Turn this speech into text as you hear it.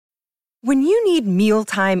When you need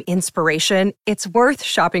mealtime inspiration, it's worth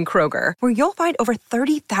shopping Kroger, where you'll find over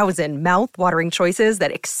 30,000 mouth-watering choices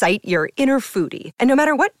that excite your inner foodie. And no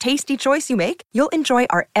matter what tasty choice you make, you'll enjoy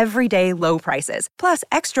our everyday low prices, plus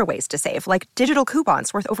extra ways to save, like digital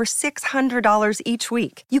coupons worth over $600 each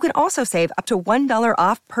week. You can also save up to $1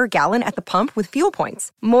 off per gallon at the pump with fuel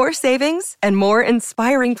points. More savings and more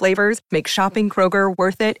inspiring flavors make shopping Kroger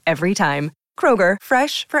worth it every time. Kroger,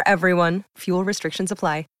 fresh for everyone. Fuel restrictions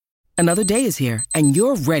apply. Another day is here, and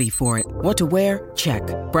you're ready for it. What to wear? Check.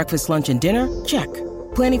 Breakfast, lunch, and dinner? Check.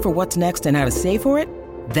 Planning for what's next and how to save for it?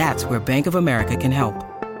 That's where Bank of America can help.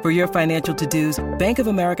 For your financial to-dos, Bank of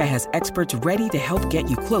America has experts ready to help get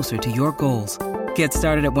you closer to your goals. Get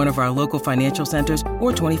started at one of our local financial centers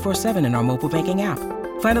or 24/7 in our mobile banking app.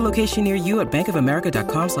 Find a location near you at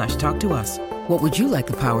bankofamerica.com/talktous. What would you like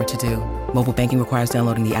the power to do? Mobile banking requires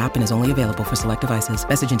downloading the app and is only available for select devices.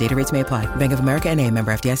 Message and data rates may apply. Bank of America N.A.,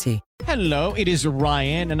 member FDIC. Hello, it is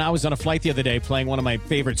Ryan, and I was on a flight the other day playing one of my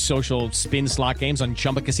favorite social spin slot games on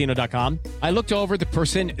ChumbaCasino.com. I looked over at the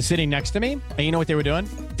person sitting next to me, and you know what they were doing?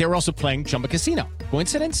 They were also playing Chumba Casino.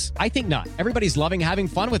 Coincidence? I think not. Everybody's loving having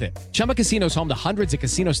fun with it. Chumba Casino is home to hundreds of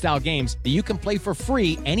casino-style games that you can play for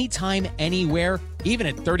free anytime, anywhere, even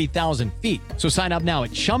at 30,000 feet. So sign up now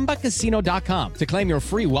at ChumbaCasino.com to claim your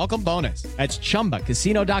free welcome bonus. That's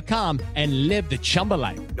ChumbaCasino.com and live the Chumba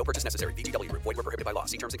life. No purchase necessary. VGW. Void where prohibited by law.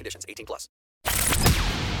 See terms and conditions. 18+.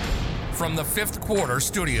 From the Fifth Quarter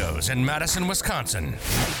Studios in Madison, Wisconsin,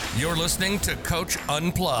 you're listening to Coach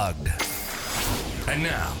Unplugged. And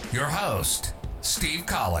now, your host, Steve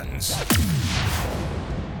Collins.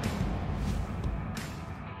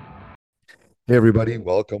 Hey everybody,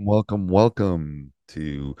 welcome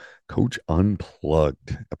to Coach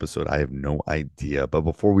Unplugged episode. I have no idea, but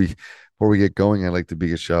before we get going, I'd like to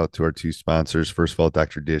big a shout out to our two sponsors. First of all,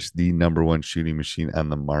 Dr. Dish, the number one shooting machine on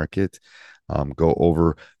the market. Go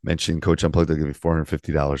over, mention Coach Unplugged, they'll give you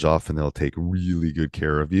 $450 off, and they'll take really good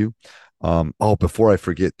care of you. Before I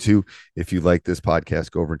forget too, if you like this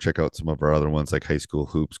podcast, go over and check out some of our other ones like High School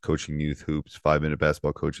Hoops, Coaching Youth Hoops, 5-Minute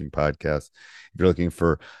Basketball Coaching Podcast. If you're looking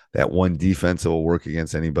for that one defense that will work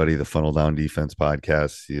against anybody, the Funnel Down Defense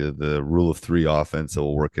Podcast, the Rule of 3 offense that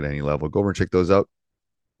will work at any level, go over and check those out.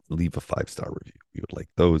 Leave a 5-star review. We would like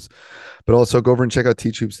those. But also go over and check out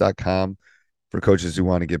teachhoops.com for coaches who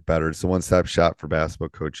want to get better. It's the one-stop shop for basketball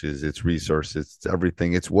coaches. It's resources. It's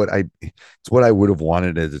everything. It's what I would have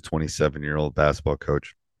wanted as a 27-year-old basketball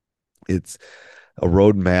coach. It's a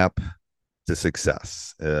roadmap to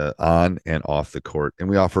success on and off the court. And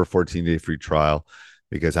we offer a 14-day free trial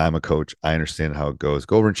because I'm a coach. I understand how it goes.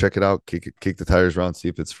 Go over and check it out. Kick the tires around, see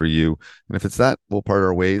if it's for you. And if it's not, we'll part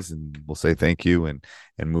our ways and we'll say thank you and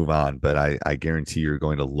move on. But I guarantee you're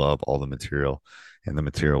going to love all the material and the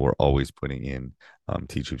material we're always putting in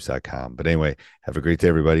teachhoops.com. But anyway, have a great day,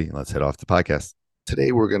 everybody. And let's head off the podcast.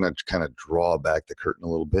 Today, we're going to kind of draw back the curtain a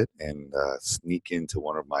little bit and sneak into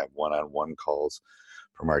one of my one-on-one calls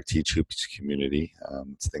from our Teach Hoops community.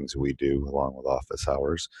 It's things that we do along with office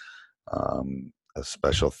hours. A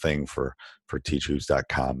special thing for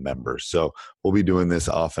teachhoops.com members. So we'll be doing this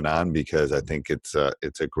off and on because I think it's a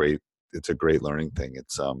great learning thing.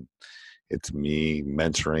 It's me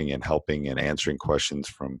mentoring and helping and answering questions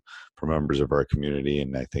from members of our community.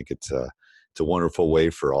 And I think it's a wonderful way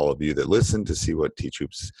for all of you that listen to see what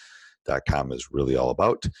teachhoops.com is really all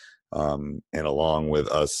about. And along with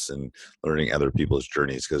us and learning other people's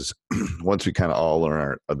journeys, because once we kind of all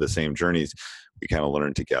learn the same journeys, we kind of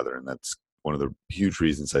learn together. And that's one of the huge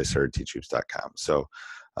reasons I started teachhoops.com. So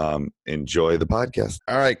enjoy the podcast.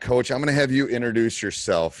 All right, Coach, I'm going to have you introduce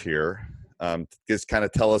yourself here. Just kind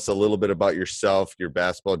of tell us a little bit about yourself, your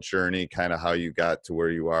basketball journey, kind of how you got to where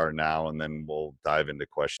you are now, and then we'll dive into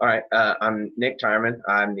questions. All right. I'm Nick Tyerman.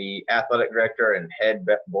 I'm the athletic director and head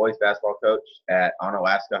boys basketball coach at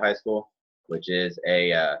Onalaska High School, which is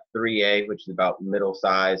a 3A, which is about middle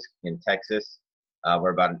size in Texas. We're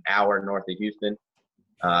about an hour north of Houston.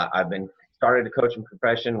 I've been started a coaching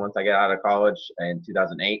profession once I got out of college in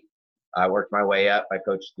 2008. I worked my way up. I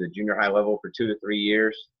coached the junior high level for 2 to 3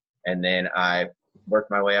 years. And then I worked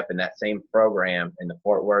my way up in that same program in the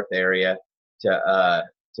Fort Worth area to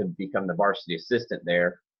become the varsity assistant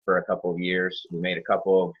there for a couple of years. We made a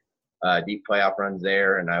couple of deep playoff runs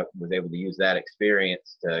there, and I was able to use that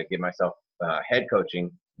experience to give myself a head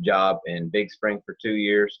coaching job in Big Spring for 2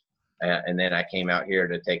 years. And then I came out here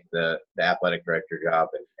to take the athletic director job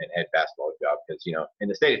and head basketball job because, you know, in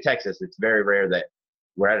the state of Texas, it's very rare that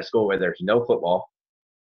we're at a school where there's no football.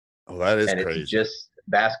 Oh, that is and crazy. It's just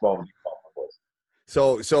basketball and football.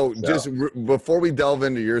 So just before we delve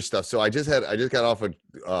into your stuff, so I just got off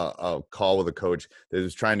a call with a coach that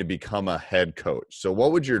was trying to become a head coach. So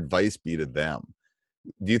what would your advice be to them?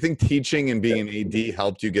 Do you think teaching and being an AD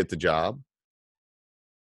helped you get the job?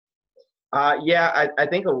 Yeah, I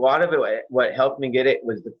think a lot of it, what helped me get it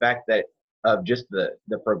was the fact that of just the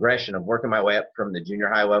progression of working my way up from the junior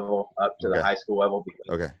high level up to the high school level.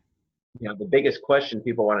 Because, the biggest question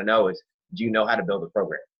people want to know is, do you know how to build a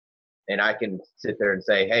program? And I can sit there and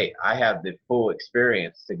say, hey, I have the full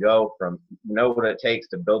experience to go from know what it takes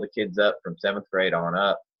to build the kids up from 7th grade on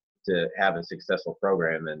up to have a successful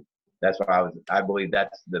program. And that's why I believe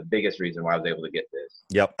that's the biggest reason why I was able to get this.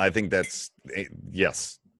 Yep. I think that's,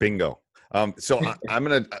 yes, bingo. So I'm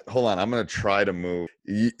going to, hold on. I'm going to try to move.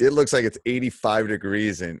 It looks like it's 85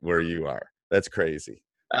 degrees in where you are. That's crazy.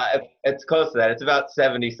 It's close to that. It's about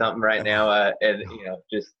 70 something right now. And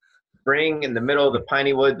just spring in the middle of the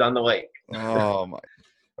piney woods on the lake. Oh my.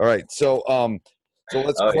 All right. So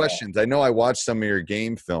let's questions. Yeah. I know I watched some of your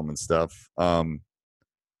game film and stuff.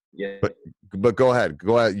 Yeah. But go ahead.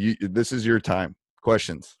 This is your time.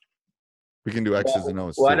 Questions. We can do X's and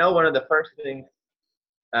O's. Well, too. I know one of the first things,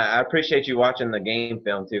 I appreciate you watching the game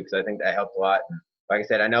film too, because I think that helped a lot. Like I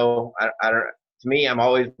said, I know I don't. To me, I'm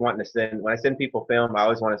always wanting to send. When I send people film, I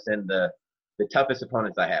always want to send the toughest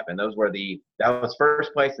opponents I have, and those were that was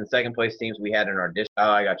first place and second place teams we had in our district.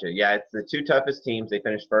 Oh, I got you. Yeah, it's the 2 toughest teams. They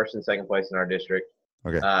finished first and second place in our district.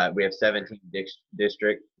 Okay. We have 17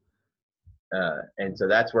 district, and so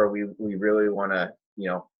that's where we really want to.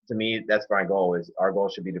 To me, that's my goal. Our goal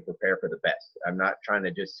should be to prepare for the best. I'm not trying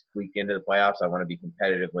to just squeak into the playoffs. I want to be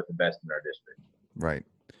competitive with the best in our district. Right,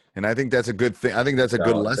 and I think that's a good thing. I think that's a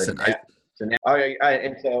good lesson.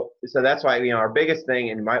 So that's why our biggest thing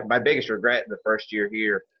and my biggest regret the first year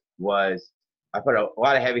here was I put a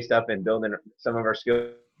lot of heavy stuff in building some of our skill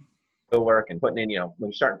work and putting in when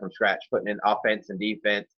you're starting from scratch, putting in offense and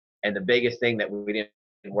defense. And the biggest thing that we didn't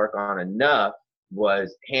work on enough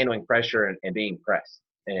was handling pressure and being pressed.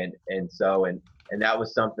 And that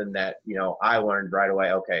was something that I learned right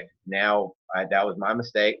away. Okay, now that was my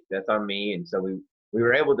mistake. That's on me. And so we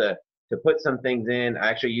were able to put some things in. I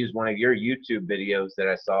actually used one of your YouTube videos that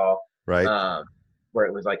I saw, right, where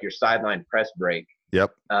it was like your sideline press break.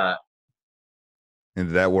 Yep. And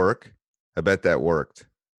did that work? I bet that worked.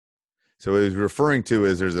 So what he was referring to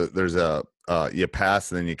is there's a you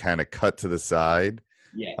pass and then you kind of cut to the side.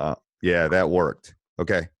 Yeah. Yeah, that worked.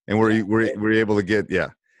 Okay. And were you able to get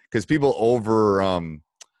because people over I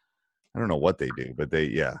don't know what they do, but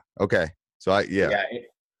okay. So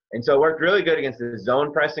and so it worked really good against the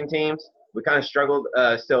zone pressing teams. We kind of struggled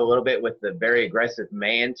still a little bit with the very aggressive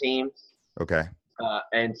man teams. Okay.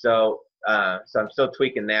 And so I'm still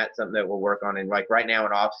tweaking that, something that we'll work on. And like right now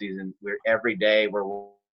in off season, every day we're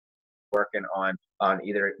working on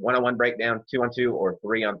either 1-on-1 breakdown, 2-on-2, or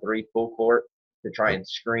 3-on-3 full court to try and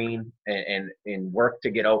screen and work to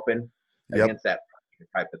get open against that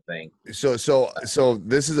type of thing. So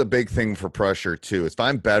this is a big thing for pressure too. If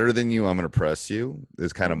I'm better than you, I'm going to press you.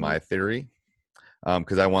 Is kind of my theory,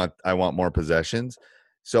 because I want more possessions.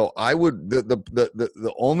 So I would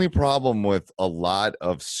the only problem with a lot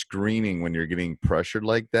of screening when you're getting pressured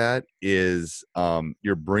like that is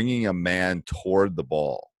you're bringing a man toward the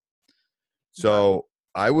ball. So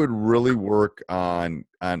I would really work on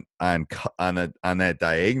that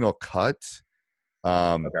diagonal cut.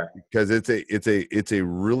 Because it's a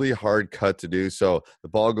really hard cut to do. So the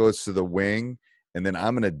ball goes to the wing, and then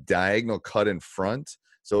I'm going to diagonal cut in front.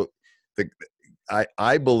 So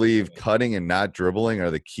I believe cutting and not dribbling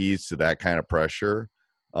are the keys to that kind of pressure.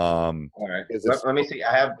 All right. Let me see.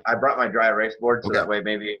 I brought my dry erase board, so that way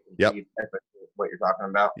maybe you can see what you're talking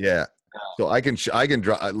about. Yeah. So I can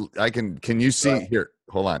draw. Can you see here?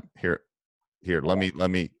 Hold on. Here. Let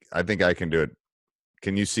me. I think I can do it.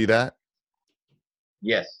 Can you see that?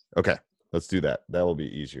 Yes. Okay, let's do that. That will be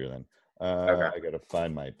easier then. Okay. I gotta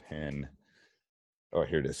find my pen. Oh,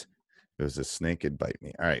 here it is. There's a snake, it'd bite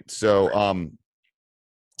me. All right. So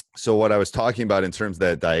so what I was talking about in terms of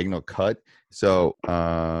that diagonal cut. So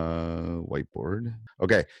whiteboard.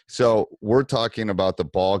 Okay. So we're talking about the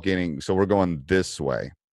ball getting. So we're going this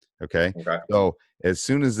way. Okay. So as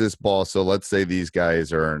soon as this ball. So let's say these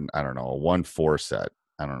guys are in, I don't know, a 1-4 set.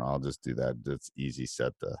 I don't know. I'll just do that. That's easy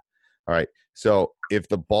set to. All right. So if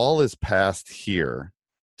the ball is passed here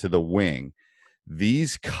to the wing,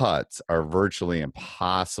 these cuts are virtually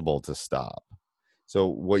impossible to stop. So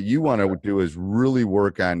what you want to do is really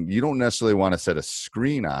work on, you don't necessarily want to set a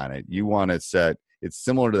screen on it. You want to set, it's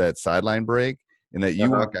similar to that sideline break in that you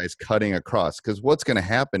want guys cutting across. Because what's going to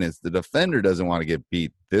happen is the defender doesn't want to get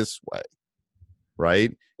beat this way.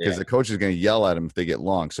 right? Because Yeah. the coach is going to yell at them if they get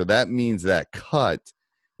long. So that means that cut,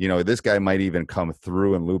 this guy might even come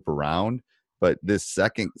through and loop around. But this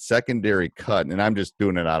secondary cut, and I'm just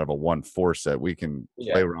doing it out of a 1-4 set. We can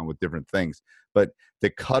play around with different things. But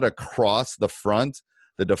the cut across the front,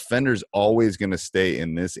 the defender's always going to stay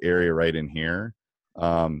in this area right in here.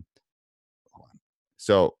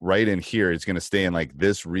 So right in here, it's going to stay in like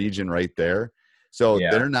this region right there. So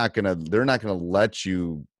they're not going to let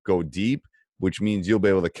you go deep, which means you'll be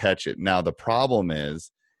able to catch it. Now the problem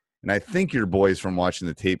is, and I think your boys from watching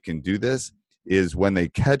the tape can do this, is when they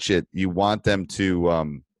catch it, you want them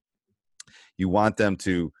to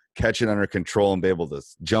catch it under control and be able to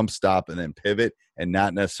jump stop and then pivot and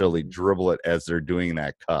not necessarily dribble it as they're doing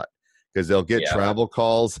that cut, because they'll get travel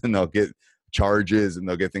calls and they'll get charges and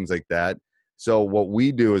they'll get things like that. So what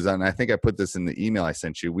we do is, and I think I put this in the email I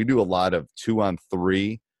sent you, we do a lot of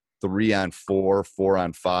 2-on-3, 3-on-4,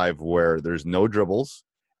 4-on-5, where there's no dribbles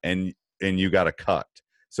and you got to cut.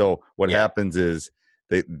 So what happens is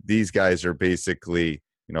these guys are basically,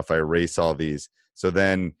 if I erase all these, so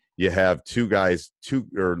then you have two guys,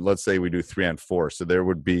 or let's say we do 3-on-4. So there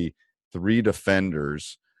would be 3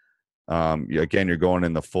 defenders. Again, you're going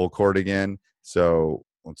in the full court again. So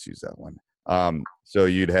let's use that one. So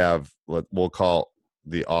you'd have, we'll call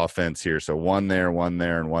the offense here. So 1 there, 1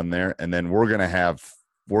 there, and 1 there. And then we're going to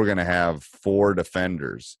have 4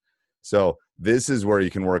 defenders. So this is where you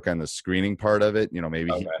can work on the screening part of it.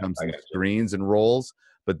 Maybe he comes and screens and rolls,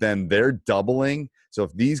 but then they're doubling. So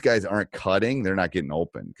if these guys aren't cutting, they're not getting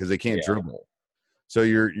open because they can't dribble. So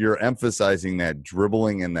you're emphasizing that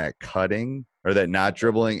dribbling and that cutting, or that not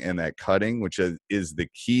dribbling and that cutting, which is the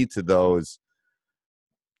key to those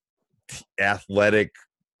athletic,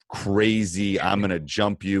 crazy, I'm going to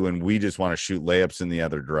jump you and we just want to shoot layups in the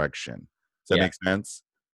other direction. Does that make sense?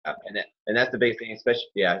 And that's the big thing,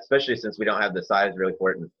 especially since we don't have the size really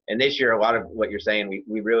for it. And this year, a lot of what you're saying,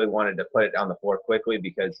 we really wanted to put it on the floor quickly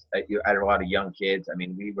because you had a lot of young kids. I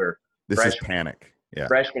mean, we were freshman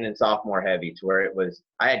and sophomore heavy, to where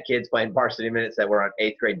I had kids playing varsity minutes that were on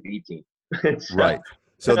 8th grade B team. Right.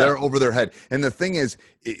 So they're over their head. And the thing is,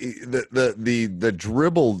 the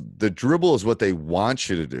dribble is what they want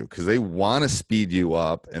you to do, because they want to speed you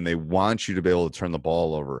up and they want you to be able to turn the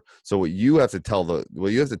ball over. So what you have to tell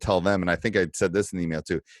them, and I think I said this in the email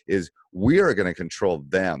too, is we are going to control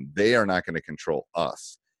them. They are not going to control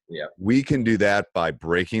us. Yeah. We can do that by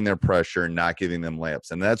breaking their pressure and not giving them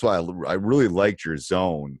layups. And that's why I really liked your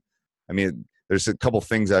zone. I mean, there's a couple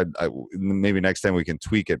things I maybe next time we can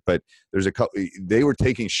tweak it, but there's a couple. They were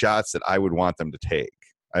taking shots that I would want them to take.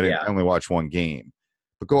 I only watch one game,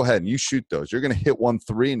 but go ahead and you shoot those. You're going to hit 1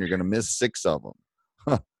 3 and you're going to miss 6 of them.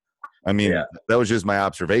 I mean, that was just my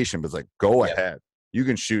observation, but it's like, go ahead. You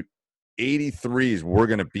can shoot 83s. We're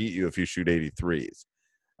going to beat you if you shoot 83s.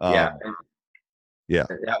 That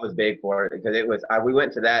was big for it, because we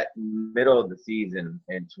went to that middle of the season,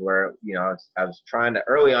 and to where, I was trying to,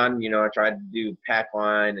 early on, I tried to do pack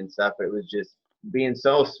line and stuff, but it was just being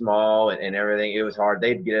so small and everything. It was hard.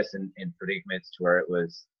 They'd get us in predicaments to where it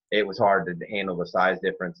was hard to handle the size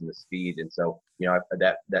difference and the speed. And so,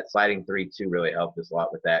 that sliding 3-2 really helped us a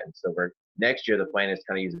lot with that. And so next year, the plan is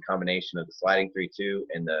kind of use a combination of the sliding 3-2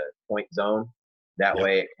 and the point zone. That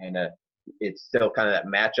way, it's still kind of that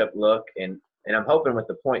matchup look. And I'm hoping with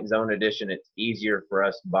the point zone addition, it's easier for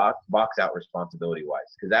us box out responsibility wise,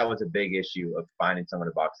 because that was a big issue of finding someone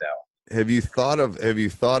to box out. Have you thought of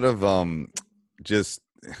just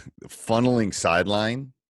funneling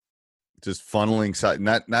sideline,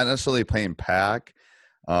 not necessarily playing pack,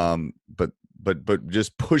 but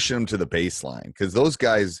just pushing them to the baseline, because those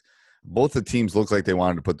guys, both the teams look like they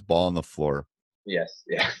wanted to put the ball on the floor. Yes,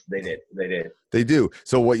 they did. They do.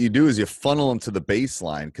 So what you do is you funnel them to the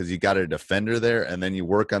baseline, because you got a defender there, and then you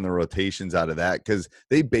work on the rotations out of that, because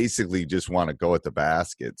they basically just want to go at the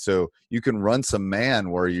basket. So you can run some man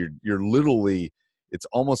where you're literally, it's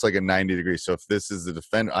almost like a 90 degrees. So if this is the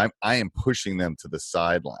defender, I am pushing them to the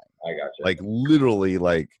sideline. I got you. Like literally,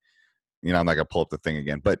 like, I'm not gonna pull up the thing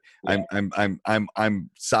again, but I'm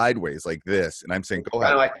sideways like this, and I'm saying, go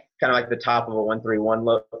ahead. Kind of like the top of a 1-3-1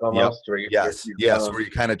 look almost. Where where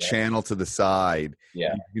you kind of channel to the side.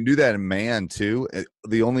 Yeah, you can do that in man too.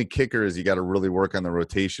 The only kicker is you got to really work on the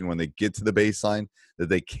rotation when they get to the baseline, that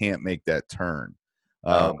they can't make that turn.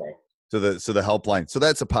 So the help line. So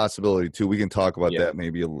that's a possibility too. We can talk about that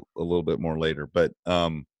maybe a little bit more later. But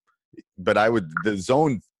I would, the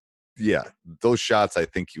zone. Yeah, those shots I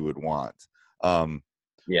think you would want.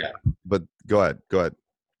 But go ahead.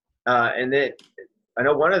 And then I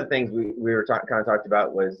know one of the things we were talked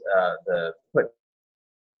about was the put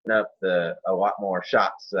up a lot more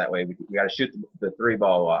shots, so that way we got to shoot the three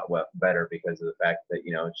ball a lot better because of the fact that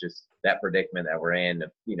it's just that predicament that we're in.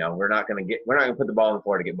 We're not going to put the ball on the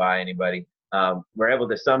floor to get by anybody. We're able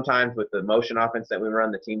to sometimes with the motion offense that we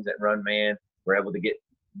run, the teams that run man, we're able to get.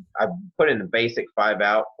 I put in the basic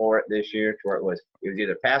 5-out for it this year, to where it was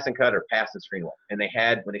either pass and cut or pass and screen away.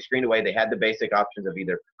 And when they screened away, they had the basic options of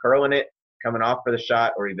either curling it, coming off for the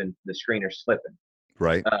shot, or even the screener slipping.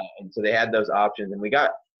 Right. And so they had those options, and we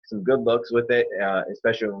got some good looks with it,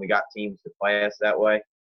 especially when we got teams to play us that way.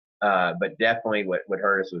 But definitely what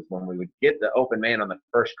hurt us was when we would get the open man on the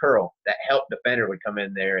first curl, that help defender would come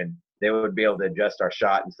in there and they would be able to adjust our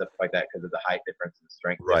shot and stuff like that because of the height difference and the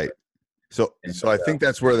strength. Right. Difference. So I think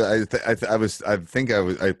that's where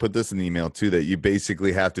I put this in the email too, that you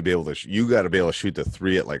basically have to be able to, you got to be able to shoot the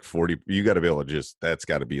three at like 40. You got to be able to that's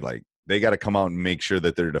got to be like, they got to come out and make sure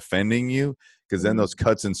that they're defending you, because then those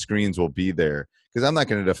cuts and screens will be there. Because I'm not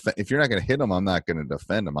going to defend. If you're not going to hit them, I'm not going to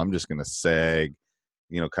defend them. I'm just going to sag,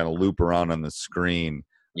 kind of loop around on the screen.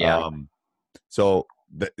 Yeah.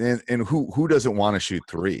 And who doesn't want to shoot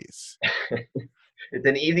threes? It's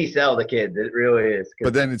an easy sell to kids. It really is.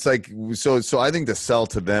 But then it's like, so I think the sell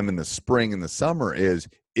to them in the spring and the summer is,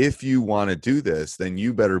 if you want to do this, then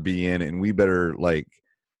you better be in, and we better hey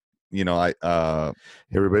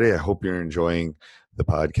everybody, I hope you're enjoying the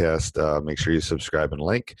podcast. Make sure you subscribe and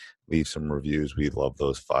like, leave some reviews. We love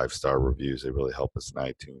those 5-star reviews. They really help us in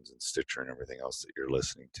iTunes and Stitcher and everything else that you're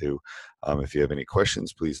listening to. If you have any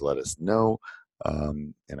questions, please let us know.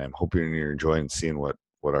 And I'm hoping you're enjoying seeing what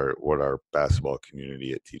our basketball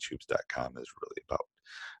community at teachhoops.com is really about.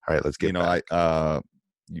 All right, let's get back.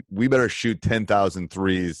 We better shoot 10,000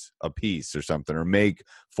 threes a piece or something, or make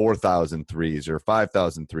 4,000 threes or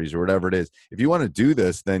 5,000 threes or whatever it is. If you want to do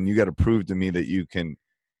this, then you got to prove to me that you can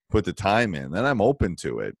put the time in. Then I'm open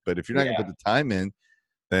to it. But if you're not going to put the time in,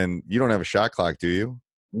 then you don't have a shot clock, do you?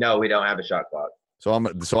 No, we don't have a shot clock.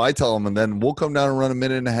 So I tell them, and then we'll come down and run a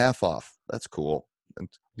minute and a half off. That's cool. And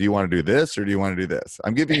do you want to do this or do you want to do this?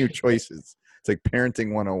 I'm giving you choices. It's like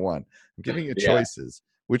parenting 101. I'm giving you choices.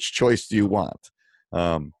 Which choice do you want?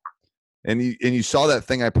 And you saw that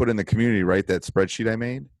thing I put in the community, right? That spreadsheet I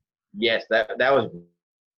made? Yes, that was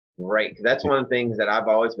great. That's one of the things that I've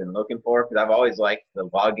always been looking for, because I've always liked the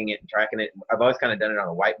logging it and tracking it. I've always kind of done it on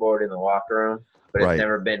a whiteboard in the locker room, but it's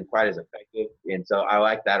never been quite as effective. And so I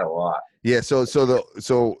like that a lot. Yeah. So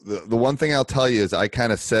the one thing I'll tell you is I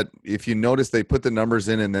kind of set, if you notice, they put the numbers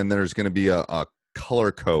in, and then there's going to be a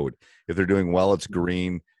color code. If they're doing well, it's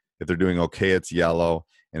green. If they're doing okay, it's yellow.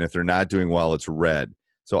 And if they're not doing well, it's red.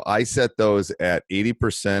 So I set those at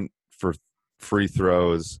 80% for free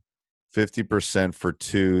throws, 50% for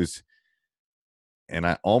twos, and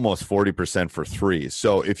almost 40% for threes.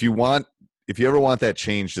 So if you ever want that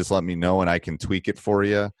change, just let me know and I can tweak it for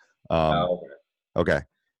you. Okay.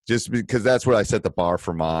 Just because that's where I set the bar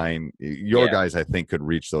for mine. Your guys, I think, could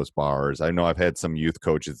reach those bars. I know I've had some youth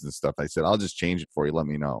coaches and stuff. I said, I'll just change it for you. Let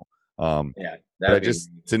me know.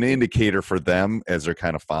 It's an indicator for them as they're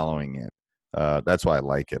kind of following it. That's why I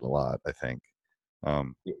like it a lot, I think.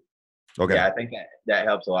 Okay. Yeah, I think that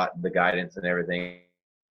helps a lot, the guidance and everything.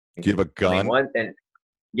 Do you have a gun?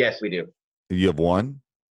 Yes, we do. You have one?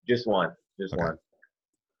 Just one. One.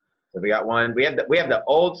 So we got one. We have the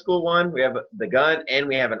old school one. We have the gun, and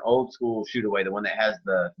we have an old school shoot away, the one that has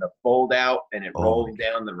the fold out and it rolls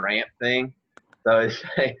down the ramp thing. So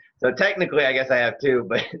so technically, I guess I have two,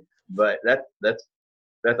 but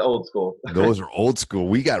that's old school. Those are old school.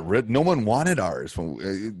 We got rid. No one wanted ours,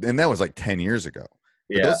 and that was like 10 years ago.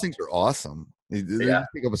 But those things are awesome. They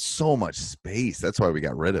take up so much space. That's why we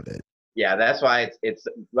got rid of it. Yeah, that's why it's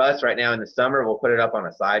us right now in the summer. We'll put it up on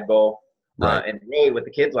a side bowl. Right. And really what the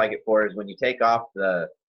kids like it for is when you take off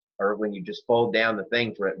or when you just fold down the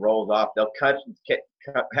things where it rolls off, they'll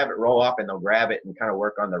have it roll off and they'll grab it and kind of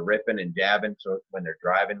work on the ripping and jabbing. So when they're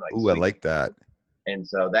driving, ooh, I like that. And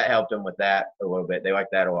so that helped them with that a little bit. They like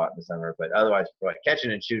that a lot in the summer, but otherwise for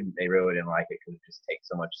catching and shooting, they really didn't like it because it just takes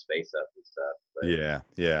so much space up and stuff. But,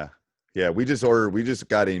 yeah. We just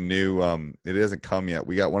got a new, it hasn't come yet.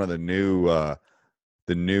 We got one of the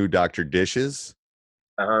new Dr. Dishes.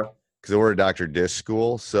 Because we're a Dr. Dish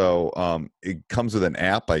school, so it comes with an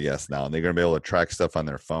app, I guess, now, and they're going to be able to track stuff on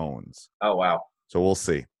their phones. Oh, wow. So we'll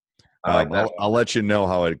see. I'll let you know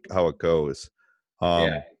how it goes.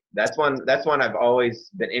 That's one I've always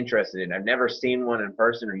been interested in. I've never seen one in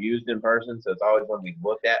person or used in person, so it's always one we've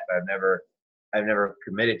looked at, but I've never I've never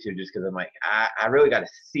committed to, just because I'm like, I really got to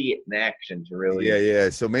see it in action to really. Yeah.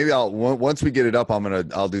 So maybe once we get it up,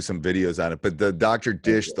 I'll do some videos on it. But the Dr.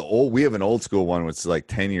 Dish, we have an old school one which is like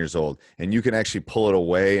 10 years old, and you can actually pull it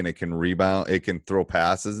away and it can rebound, it can throw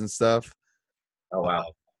passes and stuff. Oh wow.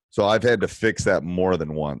 So I've had to fix that more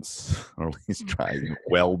than once, or at least try to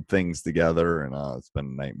weld things together, and it's been a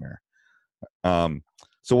nightmare.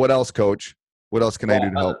 So what else, Coach? What else can I do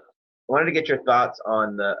to help? I wanted to get your thoughts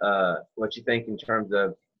on the what you think in terms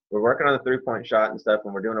of, we're working on the 3-point shot and stuff,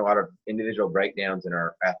 and we're doing a lot of individual breakdowns in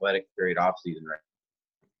our athletic period off season right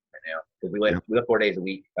now, because we live 4 days a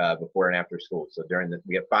week before and after school. So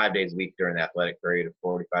we have 5 days a week during the athletic period of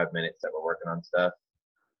 45 minutes that we're working on stuff.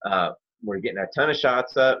 We're getting a ton of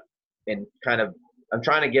shots up, and I'm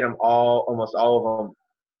trying to get them almost all of them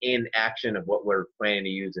in action of what we're planning to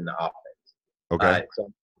use in the offense. Okay.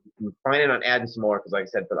 So I'm planning on adding some more, because like I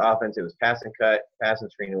said, for the offense, it was pass and cut, pass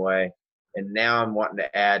and screen away. And now I'm wanting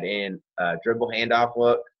to add in dribble handoff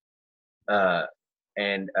look,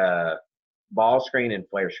 and ball screen and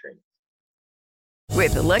flare screen.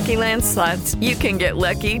 With the Lucky Land Slots, you can get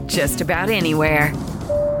lucky just about anywhere.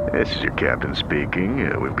 This is your captain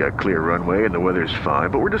speaking. We've got clear runway and the weather's fine,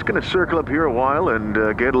 but we're just going to circle up here a while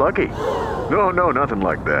and get lucky. No, nothing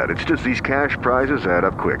like that. It's just these cash prizes add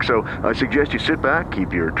up quick. So I suggest you sit back,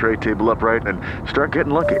 keep your tray table upright, and start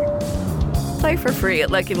getting lucky. Play for free at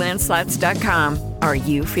LuckyLandSlots.com. Are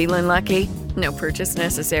you feeling lucky? No purchase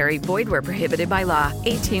necessary. Void where prohibited by law.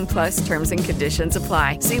 18+ terms and conditions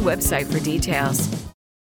apply. See website for details.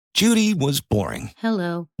 Judy was boring.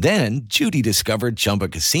 Hello. Then Judy discovered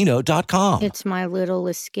ChumbaCasino.com. It's my little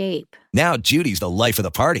escape. Now Judy's the life of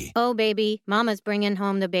the party. Oh, baby, mama's bringing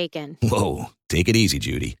home the bacon. Whoa, take it easy,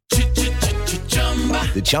 Judy.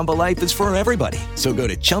 The Chumba life is for everybody. So go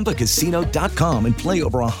to ChumbaCasino.com and play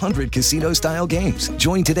over 100 casino-style games.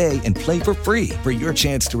 Join today and play for free for your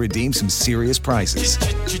chance to redeem some serious prizes.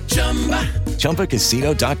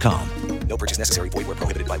 ChumbaCasino.com. No purchase necessary. Void where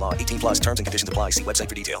prohibited by law. 18+ terms and conditions apply. See website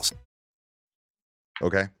for details.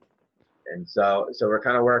 Okay. And so we're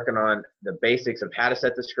kind of working on the basics of how to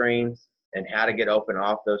set the screens and how to get open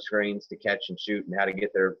off those screens to catch and shoot, and how to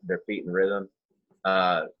get their feet in rhythm.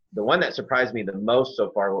 The one that surprised me the most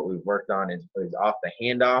so far, what we've worked on is off the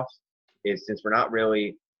handoffs, is since we're not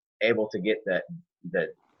really able to get that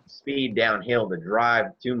speed downhill to drive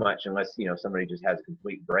too much unless, somebody just has a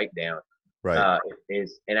complete breakdown. Right.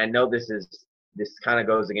 And I know this kind of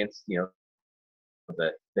goes against, the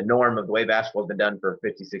norm of the way basketball's been done for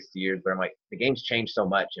 50, 60 years, but I'm like, the game's changed so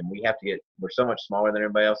much, and we're so much smaller than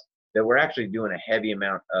everybody else, that we're actually doing a heavy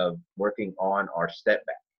amount of working on our step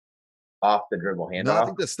back off the dribble handoff. No, I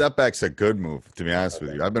think the step back's a good move, to be honest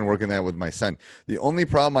with you. I've been working that with my son. The only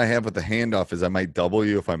problem I have with the handoff is I might double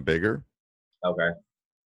you if I'm bigger. Okay.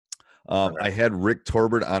 I had Rick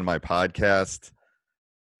Torbert on my podcast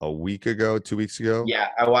a week ago, 2 weeks ago. Yeah,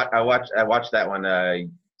 I watched that one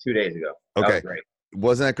 2 days ago. That Okay, was great.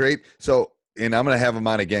 Wasn't that great? So, and I'm going to have him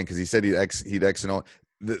on again because he said he'd X and O.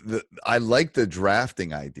 I like the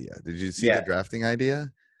drafting idea. Did you see the drafting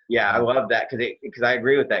idea? Yeah, I love that because I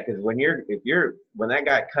agree with that, because when that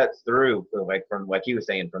guy cuts through, like from like he was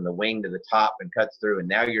saying, from the wing to the top and cuts through, and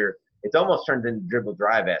now it's almost turned into dribble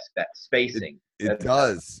drive-esque, that spacing. It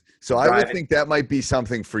does. So I would think that might be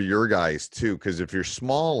something for your guys too, because if you're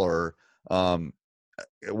smaller,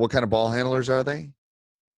 what kind of ball handlers are they?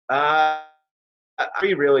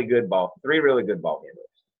 Three really good ball handlers.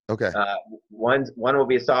 Okay. One will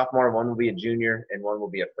be a sophomore, one will be a junior, and one will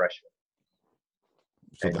be a freshman.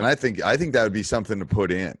 So then I think that would be something to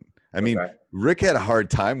put in. I mean, Rick had a hard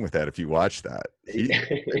time with that. If you watch that,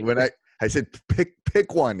 when I said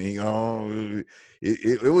pick one,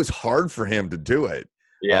 it was hard for him to do it.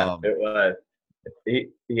 Yeah, it was.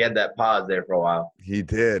 He had that pause there for a while. He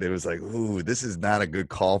did. It was like, ooh, this is not a good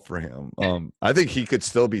call for him. I think he could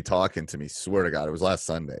still be talking to me. Swear to God, it was last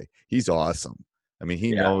Sunday. He's awesome. I mean,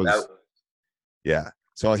 he knows.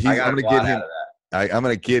 So I'm going to get him. I'm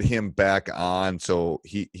going to get him back on. So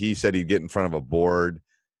he said he'd get in front of a board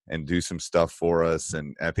and do some stuff for us,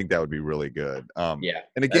 and I think that would be really good. And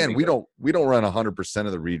again, we don't run 100%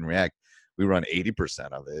 of the read and react. We run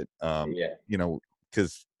 80% of it.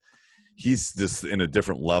 Because he's just in a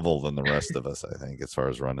different level than the rest of us, I think, as far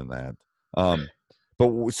as running that.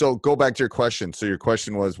 But so go back to your question. So your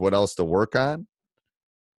question was, what else to work on?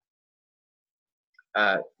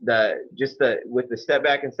 With the step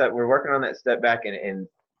back and stuff, we're working on that step back, and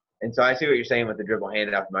so I see what you're saying with the dribble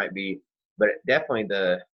handoff might be, but definitely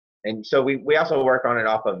and so we also work on it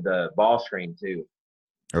off of the ball screen too.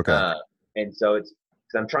 Okay. And so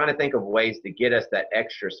I'm trying to think of ways to get us that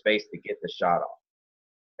extra space to get the shot off.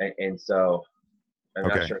 And so I'm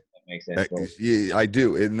not sure if that makes sense. Yeah, I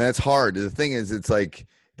do. And that's hard. The thing is, it's like,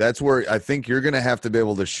 that's where I think you're going to have to be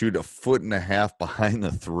able to shoot 1.5 feet behind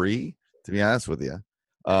the three, to be honest with you.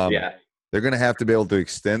 They're going to have to be able to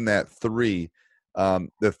extend that three.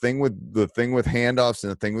 The thing with handoffs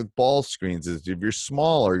and the thing with ball screens is if you're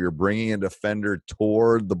smaller, you're bringing a defender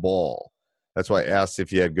toward the ball. That's why I asked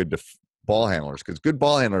if you had good ball handlers, because good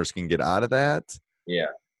ball handlers can get out of that. Yeah.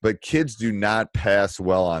 But kids do not pass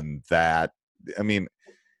well on that. I mean,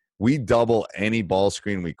 we double any ball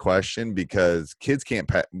screen we question because kids can't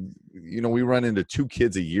pass. You know, we run into 2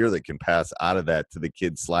 kids a year that can pass out of that to the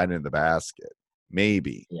kid sliding in the basket.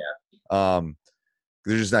 Maybe. Yeah.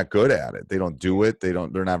 They're just not good at it. They don't do it. They're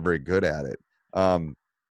not very good at it.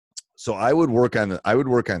 So I would work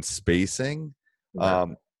on spacing.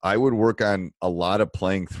 I would work on a lot of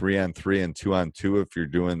playing 3-on-3 and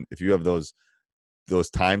 2-on-2 if you have those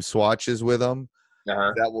time swatches with them.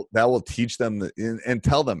 That will teach them and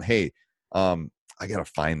tell them, hey, I gotta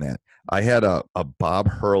find that. I had a Bob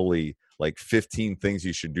Hurley, like 15 things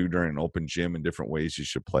you should do during an open gym and different ways you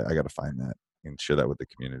should play. I gotta find that and share that with the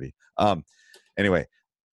community. Anyway,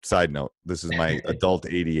 side note, this is my adult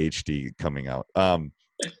ADHD coming out.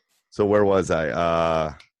 So where was I?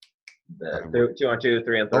 2-on-2,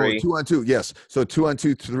 3-on-3. 2-on-2, yes. So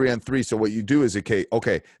 2-on-2, 3-on-3. So what you do is,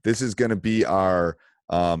 okay, this is going to be our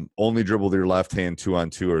only dribble with your left hand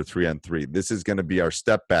 2-on-2 or 3-on-3. This is going to be our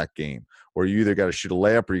step back game where you either got to shoot a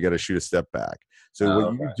layup or you got to shoot a step back.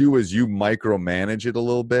 So what you do is you micromanage it a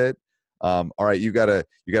little bit. All right, you got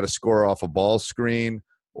to score off a ball screen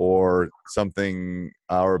or something,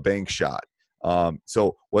 or a bank shot.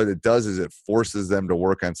 So what it does is it forces them to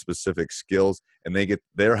work on specific skills, and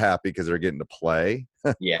they're happy because they're getting to play.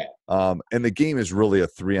 Yeah. And the game is really a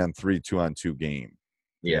 3-on-3, 2-on-2 game.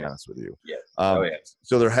 To be honest with you. Yes.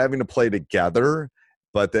 So they're having to play together,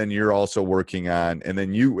 but then you're also working on, and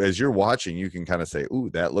then as you're watching, you can kind of say, ooh,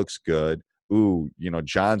 that looks good. Ooh,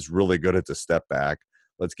 John's really good at the step back.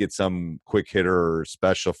 Let's get some quick hitter or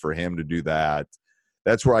special for him to do that.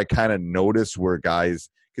 That's where I kind of notice where guys,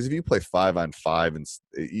 because if you play 5-on-5 and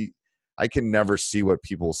I can never see what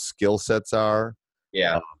people's skill sets are.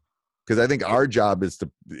 Yeah. Because I think our job is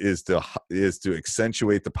to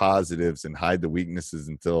accentuate the positives and hide the weaknesses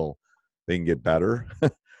until they can get better.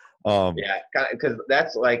 Yeah, because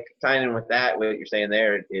that's like tying in with that. What you're saying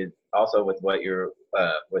there is also with what you're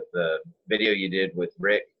with the video you did with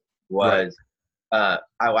Rick was I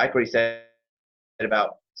like what he said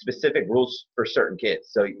about specific rules for certain kids.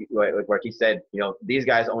 So like he said, these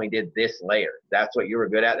guys only did this layer. That's what you were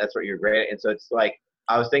good at. That's what you're great at. And so it's like,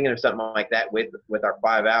 I was thinking of something like that with our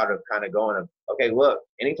 5-out of kind of going of, okay, look,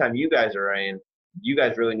 anytime you guys are in, you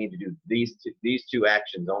guys really need to do these two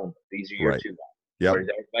actions only. These are your 2 guys. Yep. Whereas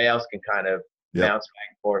everybody else can kind of bounce back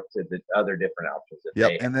and forth to the other different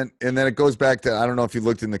options. And then it goes back to, I don't know if you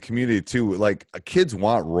looked in the community too, like kids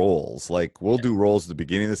want roles. Like we'll do roles at the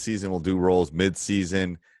beginning of the season. We'll do roles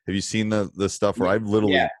mid-season. Have you seen the stuff where I've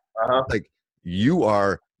literally like, you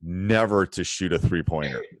are never to shoot a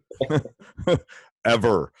 3-pointer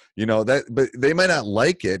ever, but they might not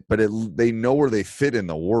like it, but they know where they fit in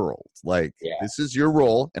the world. Like this is your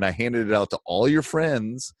role. And I handed it out to all your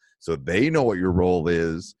friends so they know what your role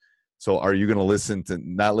is. So are you going to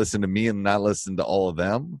not listen to me and not listen to all of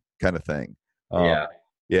them kind of thing?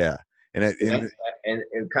 Yeah. And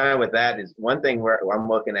kind of with that is one thing where I'm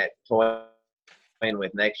looking at toying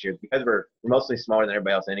with next year, because we're mostly smaller than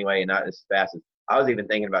everybody else anyway and not as fast as I was even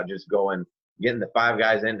thinking about just getting the 5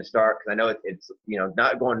 guys in to start, because I know it's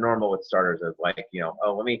not going normal with starters of like,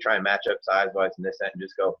 let me try and match up size-wise and this, that, and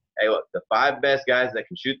just go, hey, look, the 5 best guys that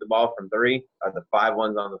can shoot the ball from 3 are the 5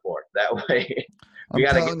 ones on the floor. That way, we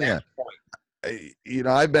got to get that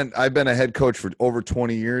point. I've been a head coach for over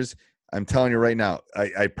 20 years. I'm telling you right now,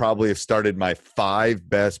 I probably have started my 5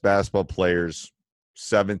 best basketball players,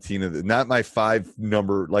 17 of them, not my 5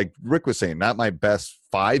 number, like Rick was saying, not my best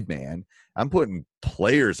 5-man. I'm putting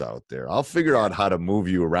players out there. I'll figure out how to move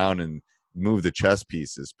you around and move the chess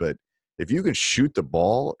pieces. But if you can shoot the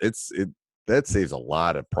ball, that saves a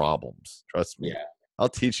lot of problems. Trust me. Yeah. I'll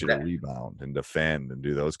teach you to rebound and defend and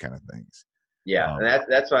do those kind of things. Yeah, and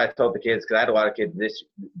that's what I told the kids, because I had a lot of kids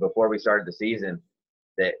before we started the season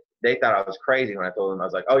that they thought I was crazy when I told them. I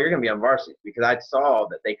was like, oh, you're going to be on varsity, because I saw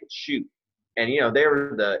that they could shoot. And, they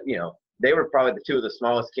were they were probably the 2 of the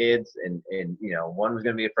smallest kids, and one was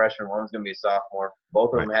going to be a freshman, one was going to be a sophomore.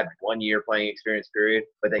 Both of them had 1 year playing experience period,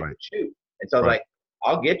 but they could shoot. And so I was like,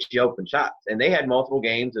 I'll get you open shots. And they had multiple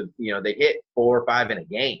games of, they hit 4 or 5 in a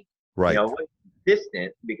game. Right.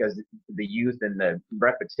 Distant because the youth and the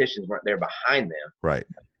repetitions weren't there behind them. Right.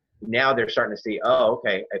 now they're starting to see, oh,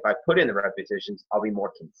 okay, if I put in the repetitions, I'll be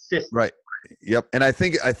more consistent. Right. Yep. And I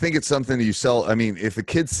think it's something that you sell. I mean, if the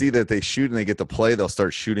kids see that they shoot and they get to play, they'll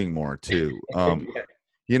start shooting more too.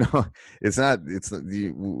 You know,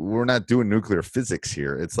 we're not doing nuclear physics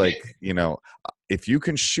here. It's like, you know, if you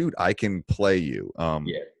can shoot, I can play you.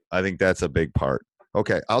 I think that's a big part.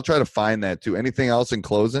 Okay. I'll try to find that too. Anything else in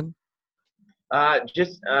closing? Trying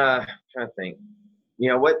to think. You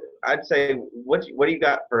know what I'd say? What do you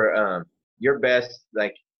got for your best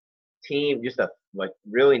like team? Just a like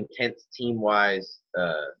really intense team wise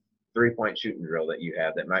 3-point shooting drill that you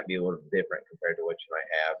have that might be a little different compared to what you might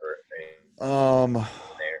have, or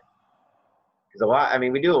there. Because a lot. I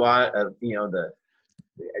mean, we do a lot of the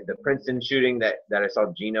Princeton shooting that I saw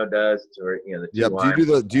Gino does, or the two lines.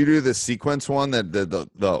 Do you do the sequence one that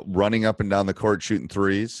the running up and down the court shooting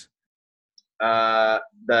threes?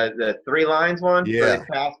 The 3 lines one. Yeah.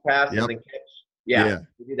 So pass, and then catch. Yeah,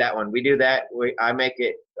 we do that one. We do that. I make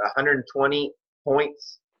it 120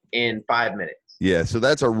 points in 5 minutes. Yeah, so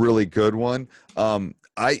that's a really good one.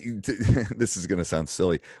 This is going to sound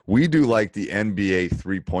silly. We do like the NBA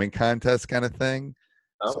 3-point contest kind of thing.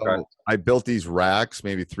 Okay. So I built these racks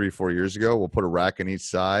maybe 3-4 years ago. We'll put a rack on each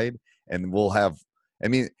side, and we'll have. I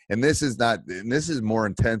mean, and this is more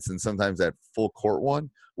intense than sometimes that full court one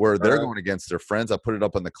where they're going against their friends. I put it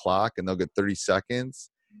up on the clock, and they'll get 30 seconds,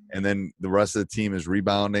 and then the rest of the team is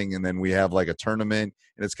rebounding, and then we have like a tournament,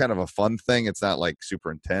 and it's kind of a fun thing. It's not like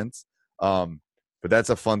super intense, but that's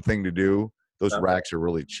a fun thing to do. Those racks are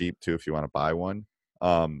really cheap too if you want to buy one.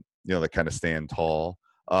 They kind of stand tall.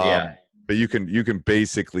 But you can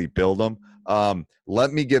basically build them. I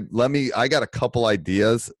got a couple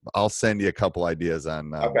ideas. I'll send you a couple ideas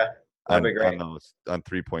on on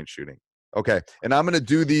 3-point shooting. Okay. And I'm going to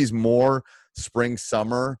do these more spring,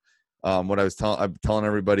 summer. What I'm telling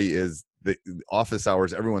everybody is the office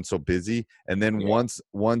hours, everyone's so busy. And then once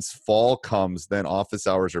fall comes, then office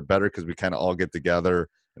hours are better because we kind of all get together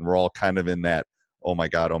and we're all kind of in that, oh my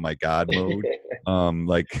God mode.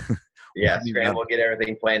 Scramble, get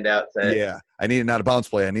everything planned out. Yeah. I need an out of bounds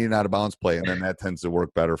play. And then that tends to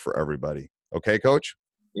work better for everybody. Okay, Coach?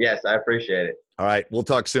 Yes, I appreciate it. All right. We'll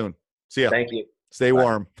talk soon. See ya. Thank you. Stay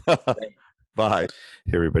warm. Bye.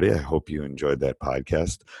 Hey, everybody. I hope you enjoyed that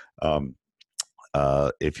podcast.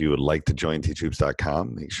 If you would like to join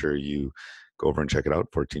teachhoops.com, make sure you go over and check it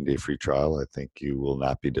out. 14-day free trial. I think you will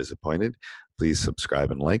not be disappointed. Please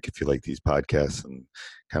subscribe and like if you like these podcasts, and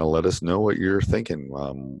kind of let us know what you're thinking.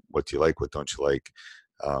 What do you like? What don't you like?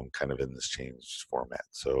 Kind of in this changed format.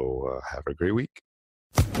 So have a great week.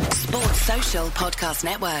 Sports Social Podcast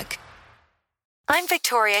Network. I'm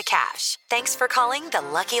Victoria Cash. Thanks for calling the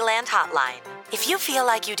Lucky Land Hotline. If you feel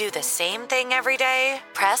like you do the same thing every day,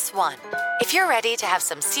 press 1. If you're ready to have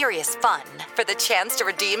some serious fun for the chance to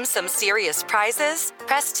redeem some serious prizes,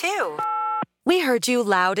 press 2. We heard you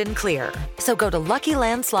loud and clear. So go to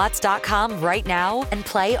LuckyLandSlots.com right now and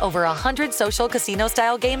play over 100 social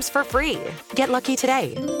casino-style games for free. Get lucky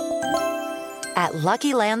today at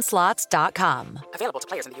LuckyLandSlots.com. Available to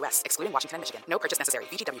players in the U.S., excluding Washington and Michigan. No purchase necessary.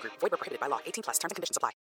 VGW Group. Void where prohibited by law. 18+. Terms and conditions apply.